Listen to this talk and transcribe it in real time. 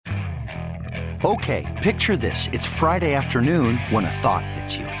Okay, picture this. It's Friday afternoon when a thought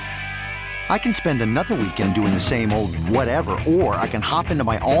hits you. I can spend another weekend doing the same old whatever, or I can hop into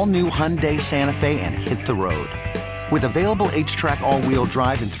my all-new Hyundai Santa Fe and hit the road. With available H-Track all-wheel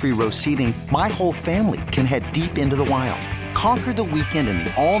drive and 3-row seating, my whole family can head deep into the wild. Conquer the weekend in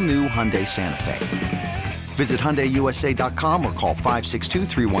the all-new Hyundai Santa Fe. Visit HyundaiUSA.com or call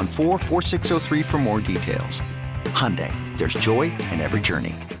 562-314-4603 for more details. Hyundai, there's joy in every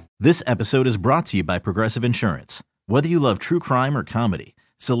journey. This episode is brought to you by Progressive Insurance. Whether you love true crime or comedy,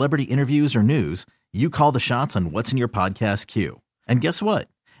 celebrity interviews or news, you call the shots on what's in your podcast queue. And guess what?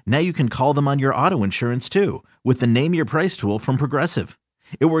 Now you can call them on your auto insurance too with the Name Your Price tool from Progressive.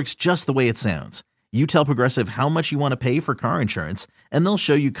 It works just the way it sounds. You tell Progressive how much you want to pay for car insurance, and they'll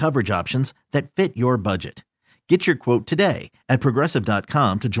show you coverage options that fit your budget. Get your quote today at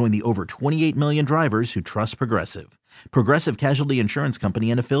Progressive.com to join the over 28 million drivers who trust Progressive. Progressive Casualty Insurance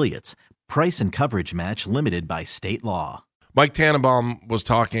Company and Affiliates. Price and coverage match limited by state law. Mike Tannenbaum was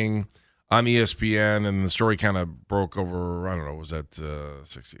talking on ESPN, and the story kind of broke over, I don't know, was that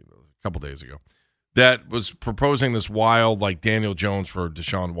 60, a couple days ago, that was proposing this wild, like Daniel Jones for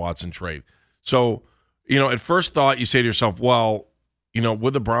Deshaun Watson trade. So, at first thought, you say to yourself, well,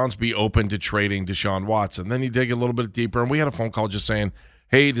 would the Browns be open to trading Deshaun Watson? Then you dig a little bit deeper, and we had a phone call just saying,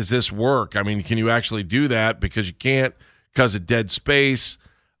 hey, does this work? I mean, can you actually do that? Because you can't, because of dead space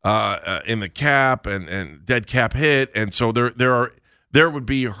in the cap and dead cap hit. And so there would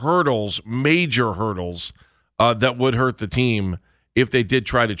be hurdles, major hurdles, that would hurt the team if they did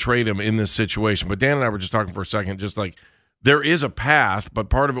try to trade him in this situation. But Dan and I were just talking for a second, just like there is a path, but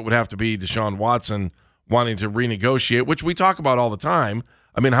part of it would have to be Deshaun Watson wanting to renegotiate, which we talk about all the time.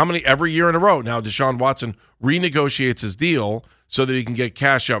 I mean, every year in a row now Deshaun Watson renegotiates his deal so that he can get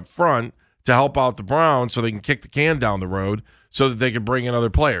cash up front to help out the Browns so they can kick the can down the road so that they can bring in other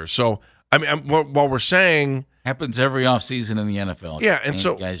players. So, I mean, while we're saying... Happens every offseason in the NFL. Yeah, and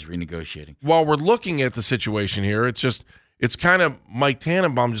so... Guys renegotiating. While we're looking at the situation here, it's kind of Mike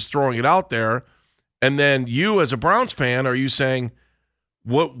Tannenbaum just throwing it out there, and then you as a Browns fan, are you saying...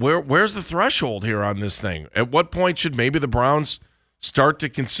 Where's the threshold here on this thing? At what point should maybe the Browns start to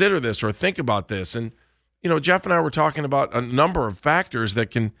consider this or think about this? And, Jeff and I were talking about a number of factors that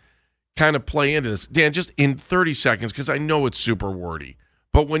can kind of play into this. Dan, just in 30 seconds, because I know it's super wordy,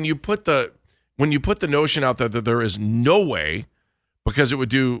 but when you put the notion out there that there is no way, because it would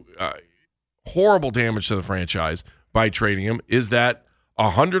do horrible damage to the franchise by trading him, is that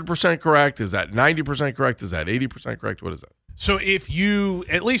 100% correct? Is that 90% correct? Is that 80% correct? What is that? So if you,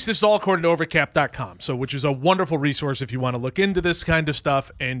 at least this is all according to overcap.com, which is a wonderful resource if you want to look into this kind of stuff.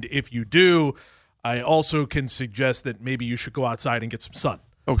 And if you do, I also can suggest that maybe you should go outside and get some sun.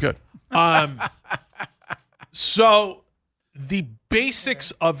 Okay. So the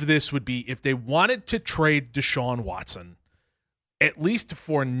basics of this would be if they wanted to trade Deshaun Watson, at least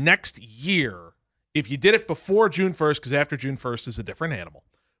for next year, if you did it before June 1st, because after June 1st is a different animal.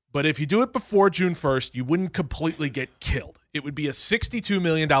 But if you do it before June 1st, you wouldn't completely get killed. It would be a $62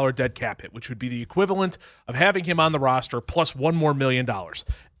 million dead cap hit, which would be the equivalent of having him on the roster plus $1 more million.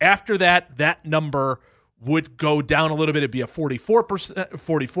 After that, that number would go down a little bit. It'd be a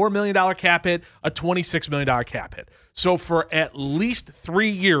 $44 million cap hit, a $26 million cap hit. So for at least 3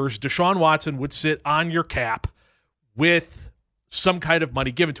 years, Deshaun Watson would sit on your cap with some kind of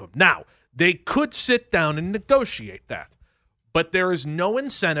money given to him. Now, they could sit down and negotiate that. But there is no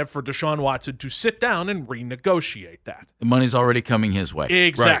incentive for Deshaun Watson to sit down and renegotiate that. The money's already coming his way.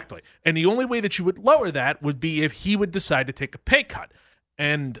 Exactly. Right. And the only way that you would lower that would be if he would decide to take a pay cut.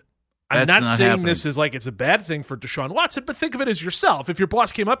 And I'm not saying happening. This is like it's a bad thing for Deshaun Watson, but think of it as yourself. If your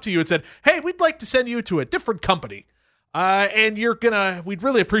boss came up to you and said, hey, we'd like to send you to a different company, and we'd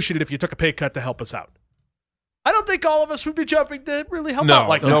really appreciate it if you took a pay cut to help us out. I don't think all of us would be jumping to really help out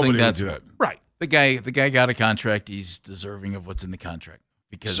like that. Nobody would do that. Right. The guy got a contract. He's deserving of what's in the contract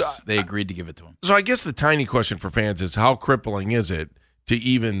because they agreed to give it to him. So I guess the tiny question for fans is how crippling is it to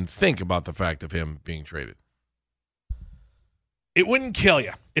even think about the fact of him being traded? It wouldn't kill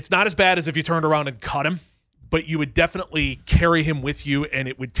you. It's not as bad as if you turned around and cut him, but you would definitely carry him with you, and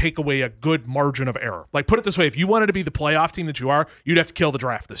it would take away a good margin of error. Like, put it this way, if you wanted to be the playoff team that you are, you'd have to kill the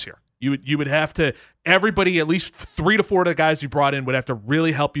draft this year. You would have to, everybody, at least 3 to 4 of the guys you brought in would have to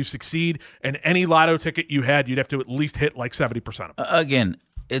really help you succeed, and any lotto ticket you had, you'd have to at least hit like 70% of them. Again,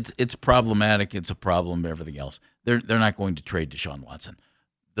 it's problematic. It's a problem, everything else. They're not going to trade Deshaun Watson.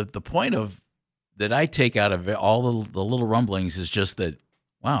 The point of that I take out of it, all the little rumblings is just that,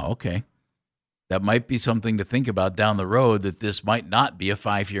 wow, okay, that might be something to think about down the road, that this might not be a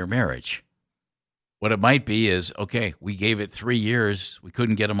 5-year marriage. What it might be is, okay, we gave it 3 years. We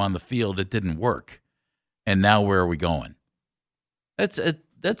couldn't get him on the field. It didn't work. And now where are we going?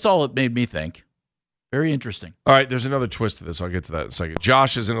 That's all it made me think. Very interesting. All right, there's another twist to this. I'll get to that in a second.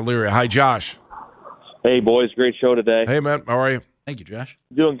 Josh is in Elyria. Hi, Josh. Hey, boys. Great show today. Hey, man. How are you? Thank you, Josh.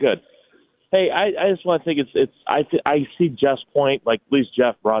 Doing good. Hey, I just want to think I see Jeff's point. Like, at least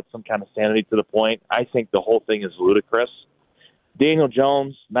Jeff brought some kind of sanity to the point. I think the whole thing is ludicrous. Daniel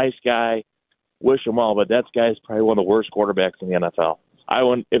Jones, nice guy. Wish him well, but that guy's probably one of the worst quarterbacks in the NFL.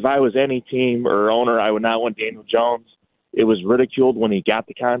 If I was any team or owner, I would not want Daniel Jones. It was ridiculed when he got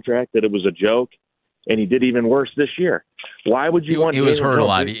the contract that it was a joke, and he did even worse this year. Why would you want? He was hurt Jones? a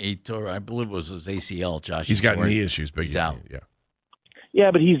lot. He tore, I believe it was his ACL. Josh, he's got knee issues, but he's out. Yeah,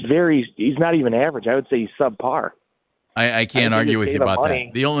 but he's not even average. I would say he's subpar. I can't argue with you about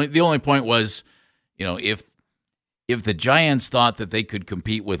that. The only point was, if the Giants thought that they could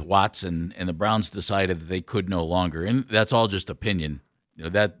compete with Watson and the Browns decided that they could no longer, and that's all just opinion,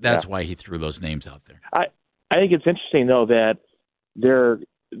 that's why he threw those names out there. I think it's interesting though that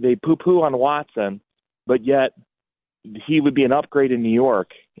they poo-poo on Watson, but yet he would be an upgrade in New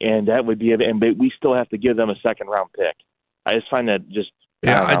York, and that would be, but we still have to give them a second-round pick. I just find that just.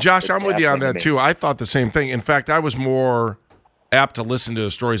 Yeah, Josh, I'm with you on that too. I thought the same thing. In fact, I was more apt to listen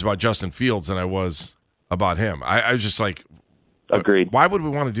to stories about Justin Fields than I was about him. I was just like, agreed. Why would we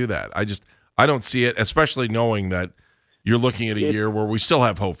want to do that? I don't see it, especially knowing that you're looking at a year where we still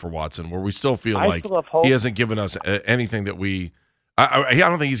have hope for Watson, where we still feel like he hasn't given us anything that we. I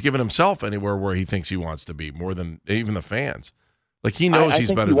don't think he's given himself anywhere where he thinks he wants to be, more than even the fans. Like he knows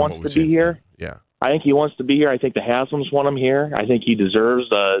he's better than what we've seen. Yeah. I think he wants to be here. I think the Haslam's want him here. I think he deserves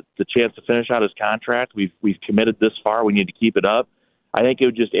the chance to finish out his contract. We've committed this far. We need to keep it up. I think it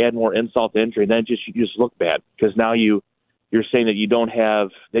would just add more insult to injury, and then you just look bad because now you're saying that you're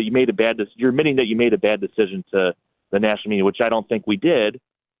admitting that you made a bad decision to the national media, which I don't think we did.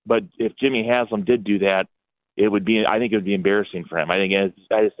 But if Jimmy Haslam did do that, I think it would be embarrassing for him. I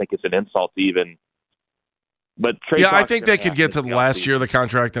just think it's an insult to even. But I think they could get to the last year of the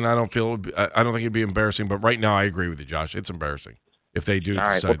contract, and I don't think it'd be embarrassing. But right now, I agree with you, Josh. It's embarrassing if they do. All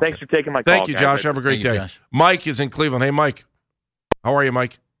right. Well, thanks for taking my call. Thank you, Josh. Have a great day. Josh. Mike is in Cleveland. Hey, Mike. How are you,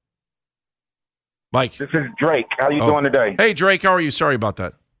 Mike? Mike. This is Drake. How you doing today? Hey, Drake. How are you? Sorry about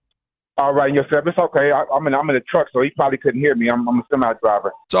that. All right, yourself. It's okay. I'm in the truck, so he probably couldn't hear me. I'm a semi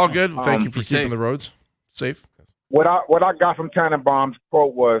driver. It's all good. Thank you for keeping safe. the roads safe. What I got from Tannenbaum's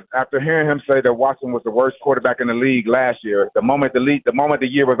quote was, after hearing him say that Watson was the worst quarterback in the league last year, the moment the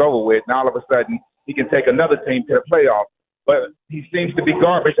year was over with, now all of a sudden he can take another team to the playoffs. But he seems to be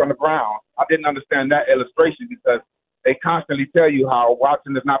garbage on the ground. I didn't understand that illustration because they constantly tell you how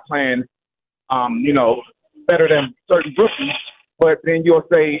Watson is not playing, better than certain rookies. But then you'll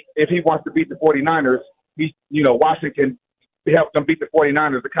say if he wants to beat the 49ers, Watson can help them beat the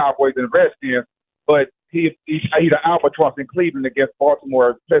 49ers, the Cowboys, and the Redskins. But he's an albatross in Cleveland against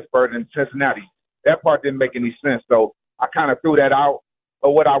Baltimore, Pittsburgh, and Cincinnati. That part didn't make any sense. So I kind of threw that out.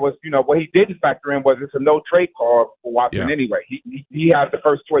 But what he didn't factor in was it's a no trade clause for Watson anyway. He has the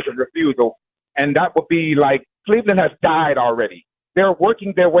first choice of refusal. And that would be like Cleveland has died already. They're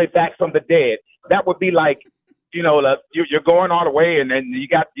working their way back from the dead. That would be like, you're going all the way and then you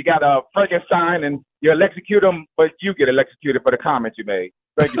got a Frankenstein and you'll execute them, but you get electrocuted for the comments you made.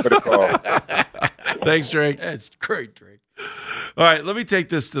 Thank you for the call. Thanks, Drake. That's great, Drake. All right, let me take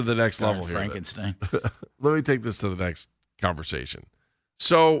this to the next level here. Frankenstein. Let me take this to the next conversation.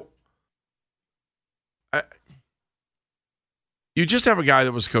 So, you just have a guy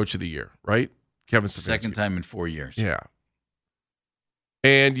that was coach of the year, right? Kevin Stefanski. Second time in 4 years. Yeah.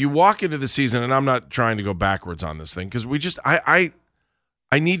 And you walk into the season, and I'm not trying to go backwards on this thing because I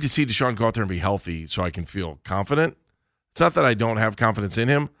need to see Deshaun go out there and be healthy so I can feel confident. It's not that I don't have confidence in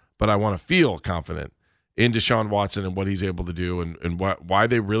him, but I want to feel confident in Deshaun Watson and what he's able to do and why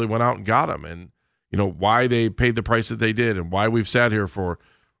they really went out and got him and, why they paid the price that they did and why we've sat here for.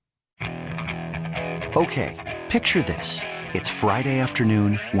 Okay, picture this. It's Friday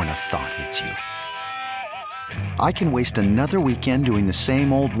afternoon when a thought hits you. I can waste another weekend doing the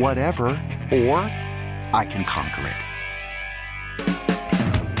same old whatever, or I can conquer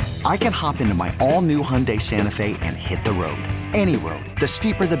it. I can hop into my all-new Hyundai Santa Fe and hit the road. Any road. The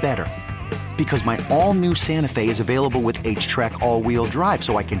steeper, the better. Because my all-new Santa Fe is available with H-Track all-wheel drive,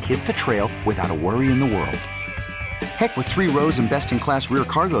 so I can hit the trail without a worry in the world. Heck, with 3 rows and best-in-class rear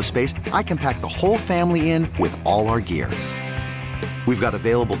cargo space, I can pack the whole family in with all our gear. We've got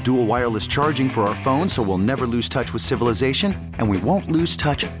available dual wireless charging for our phones, so we'll never lose touch with civilization, and we won't lose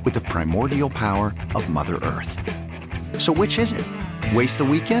touch with the primordial power of Mother Earth. So which is it? Waste the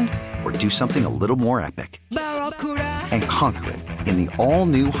weekend or do something a little more epic and conquer it in the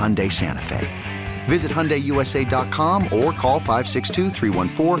all-new Hyundai Santa Fe. Visit HyundaiUSA.com or call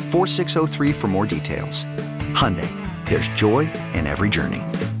 562-314-4603 for more details. Hyundai, there's joy in every journey.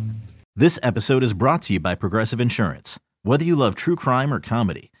 This episode is brought to you by Progressive Insurance. Whether you love true crime or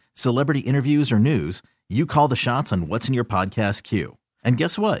comedy, celebrity interviews or news, you call the shots on what's in your podcast queue. And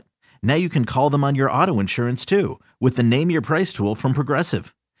guess what? Now you can call them on your auto insurance too with the Name Your Price tool from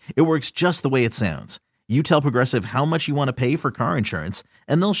Progressive. It works just the way it sounds. You tell Progressive how much you want to pay for car insurance,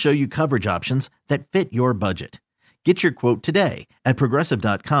 and they'll show you coverage options that fit your budget. Get your quote today at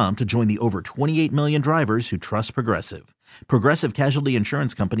Progressive.com to join the over 28 million drivers who trust Progressive. Progressive Casualty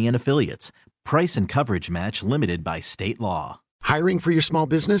Insurance Company and Affiliates. Price and coverage match limited by state law. Hiring for your small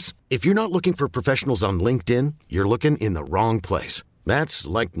business? If you're not looking for professionals on LinkedIn, you're looking in the wrong place. That's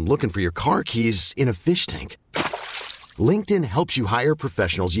like looking for your car keys in a fish tank. LinkedIn helps you hire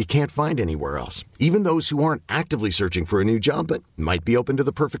professionals you can't find anywhere else, even those who aren't actively searching for a new job but might be open to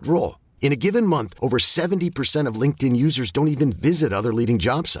the perfect role. In a given month, over 70% of LinkedIn users don't even visit other leading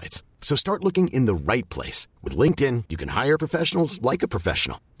job sites. So start looking in the right place. With LinkedIn, you can hire professionals like a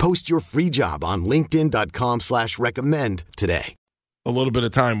professional. Post your free job on linkedin.com/recommend today. A little bit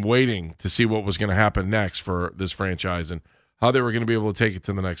of time waiting to see what was going to happen next for this franchise and how they were going to be able to take it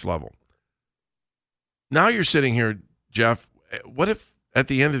to the next level. Now you're sitting here, Jeff, what if at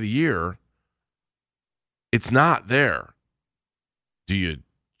the end of the year it's not there? Do you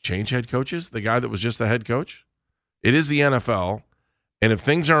change head coaches? The guy that was just the head coach? It is the NFL, and if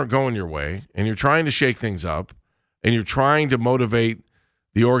things aren't going your way and you're trying to shake things up and you're trying to motivate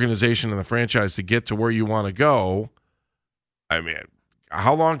the organization and the franchise to get to where you want to go, I mean,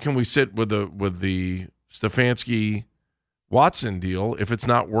 how long can we sit with the Stefanski-Watson deal if it's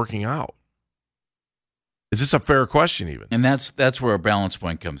not working out? Is this a fair question even? And that's where a balance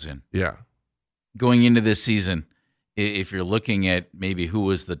point comes in. Yeah. Going into this season, if you're looking at maybe who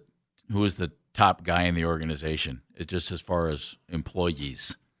was the top guy in the organization, it just as far as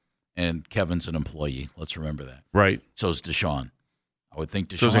employees, and Kevin's an employee. Let's remember that. Right. So is Deshaun. I would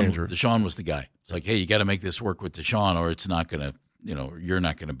think So's Andrew. Deshaun was the guy. It's like, hey, you got to make this work with Deshaun, or it's not gonna, you're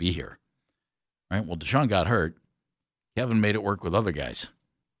not gonna be here. Right. Well, Deshaun got hurt. Kevin made it work with other guys.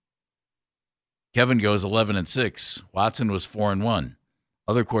 Kevin goes 11-6. Watson was 4-1.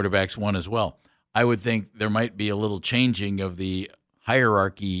 Other quarterbacks won as well. I would think there might be a little changing of the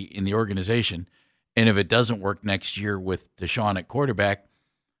hierarchy in the organization. And if it doesn't work next year with Deshaun at quarterback,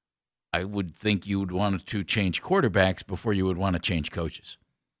 I would think you would want to change quarterbacks before you would want to change coaches.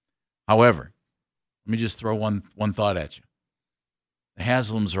 However, let me just throw one thought at you. The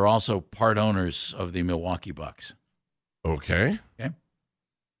Haslams are also part owners of the Milwaukee Bucks. Okay.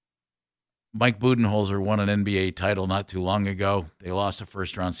 Mike Budenholzer won an NBA title not too long ago. They lost a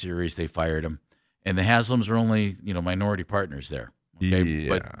first-round series. They fired him. And the Haslams are only, minority partners there. Okay?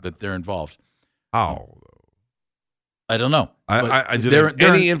 Yeah. But they're involved. How? I don't know. I didn't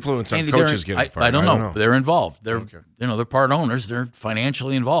any influence on coaches getting fired. I don't know. They're involved. They're they're part owners. They're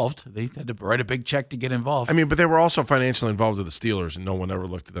financially involved. They had to write a big check to get involved. I mean, but they were also financially involved with the Steelers, and no one ever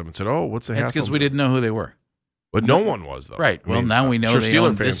looked at them and said, "Oh, what's the Haslams?" That's because we didn't know who they were. But no one was, though. Right. Well, now we know they Steeler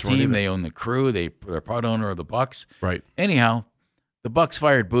own this fans weren't team. either. They own the crew. They're part owner of the Bucks. Right. Anyhow, the Bucks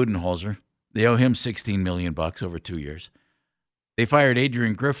fired Budenholzer. They owe him $16 million over 2 years. They fired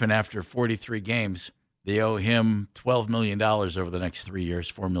Adrian Griffin after 43 games. They owe him $12 million over the next 3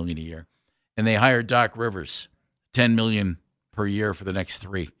 years, $4 million a year. And they hired Doc Rivers, $10 million per year for the next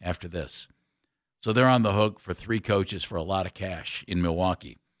 3 after this. So they're on the hook for 3 coaches for a lot of cash in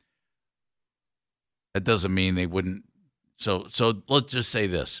Milwaukee. That doesn't mean they wouldn't. So let's just say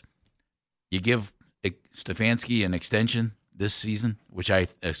this. You give Stefanski an extension this season, which I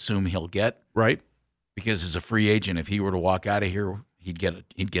assume he'll get. Right. Because as a free agent, if he were to walk out of here, he'd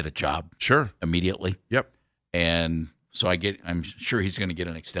get a job. Sure. Immediately. Yep. And so I'm sure he's going to get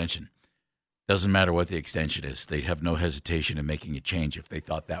an extension. Doesn't matter what the extension is. They'd have no hesitation in making a change if they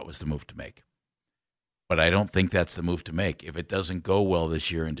thought that was the move to make. But I don't think that's the move to make. If it doesn't go well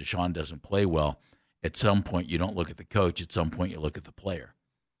this year and Deshaun doesn't play well, at some point you don't look at the coach. At some point you look at the player.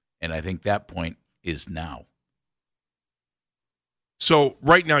 And I think that point is now. So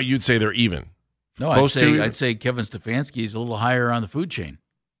right now you'd say they're even. No, I'd say Kevin Stefanski is a little higher on the food chain.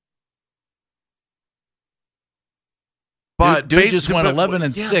 But dude just went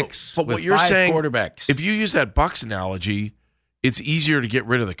 11-6 but with what you're 5 saying, quarterbacks. If you use that Bucks analogy, it's easier to get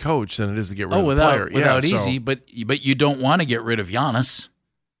rid of the coach than it is to get rid of the player. Without easy, but you don't want to get rid of Giannis.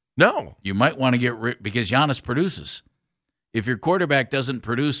 No. You might want to get rid because Giannis produces. If your quarterback doesn't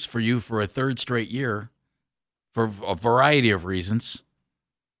produce for you for a third straight year, for a variety of reasons,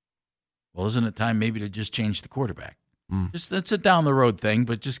 Well, isn't it time maybe to just change the quarterback? Just that's a down the road thing,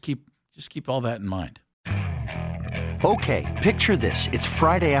 but just keep all that in mind. Okay, picture this. It's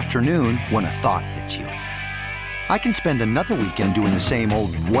Friday afternoon when a thought hits you. I can spend another weekend doing the same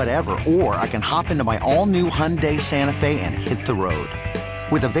old whatever, or I can hop into my all-new Hyundai Santa Fe and hit the road.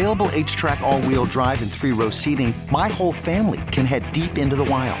 With available H-Track all-wheel drive and 3-row seating, my whole family can head deep into the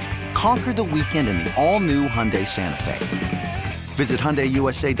wild. Conquer the weekend in the all-new Hyundai Santa Fe. Visit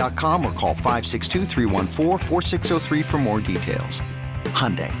HyundaiUSA.com or call 562-314-4603 for more details.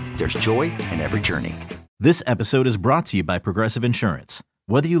 Hyundai, there's joy in every journey. This episode is brought to you by Progressive Insurance.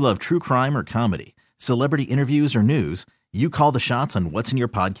 Whether you love true crime or comedy, celebrity interviews or news, you call the shots on what's in your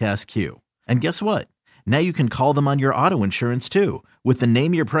podcast queue. And guess what? Now you can call them on your auto insurance too with the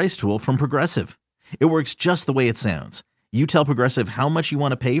Name Your Price tool from Progressive. It works just the way it sounds. You tell Progressive how much you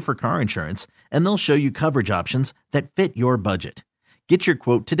want to pay for car insurance, and they'll show you coverage options that fit your budget. Get your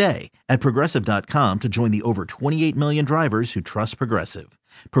quote today at Progressive.com to join the over 28 million drivers who trust Progressive.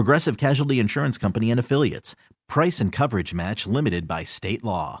 Progressive Casualty Insurance Company and Affiliates. Price and coverage match limited by state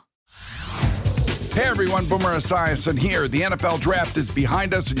law. Hey everyone, Boomer Esiason here. The NFL draft is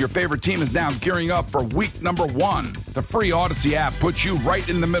behind us and your favorite team is now gearing up for week number 1. The free Odyssey app puts you right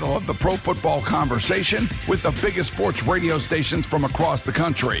in the middle of the pro football conversation with the biggest sports radio stations from across the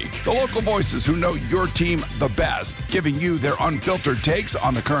country. The local voices who know your team the best, giving you their unfiltered takes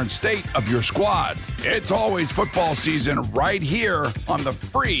on the current state of your squad. It's always football season right here on the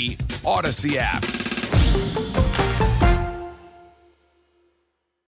free Odyssey app.